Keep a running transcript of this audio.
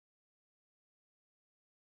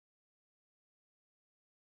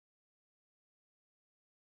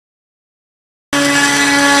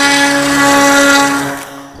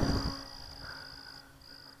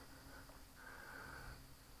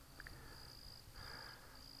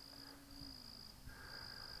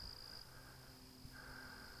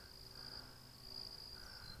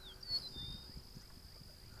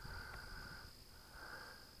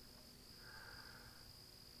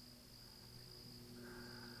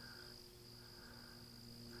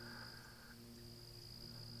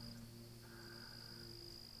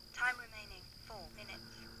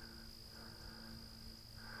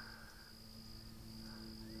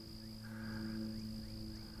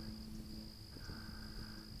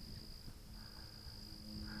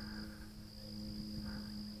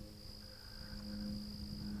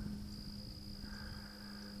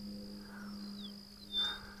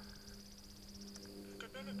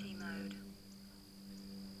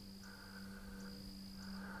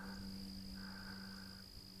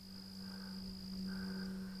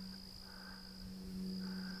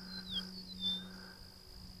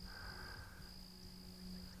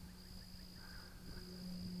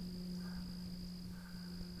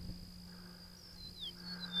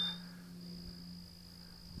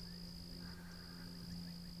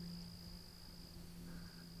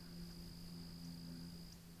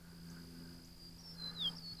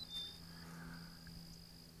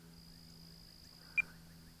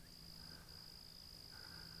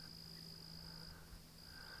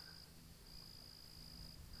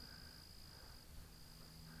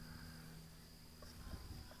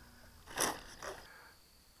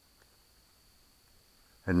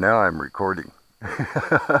And now I'm recording.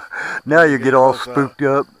 Now you get all spooked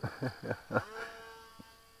up. How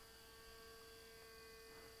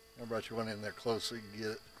about you went in there close so you can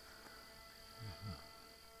get it?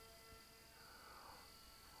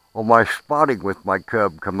 Well, my spotting with my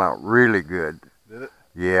cub come out really good. Did it?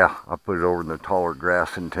 Yeah, I put it over in the taller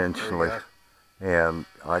grass intentionally. And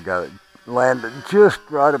I got it landed just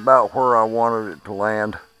right about where I wanted it to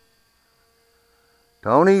land.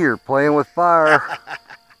 Tony, you're playing with fire.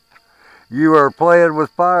 You are playing with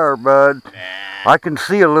fire, bud. I can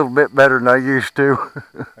see a little bit better than I used to.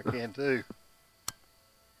 I can too.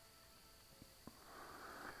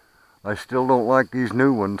 I still don't like these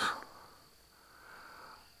new ones.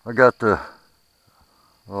 I got the,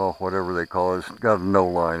 oh, whatever they call it. It's got a no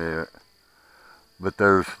line in it. But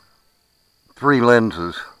there's 3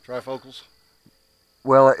 lenses. Trifocals?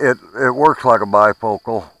 Well, it works like a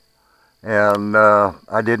bifocal. And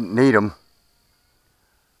I didn't need them.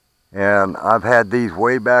 And I've had these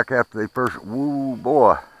way back after they first, woo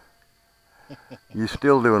boy, you're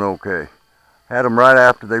still doing okay. Had them right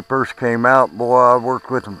after they first came out. Boy, I worked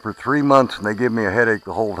with them for 3 months and they gave me a headache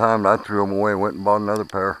the whole time. And I threw them away and went and bought another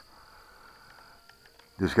pair.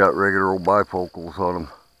 Just got regular old bifocals on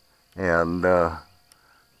them. And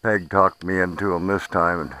Peg talked me into them this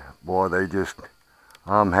time. And boy, they just,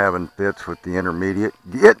 I'm having fits with the intermediate.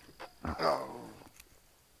 Get! Oh.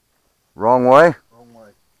 Wrong way? Wrong way.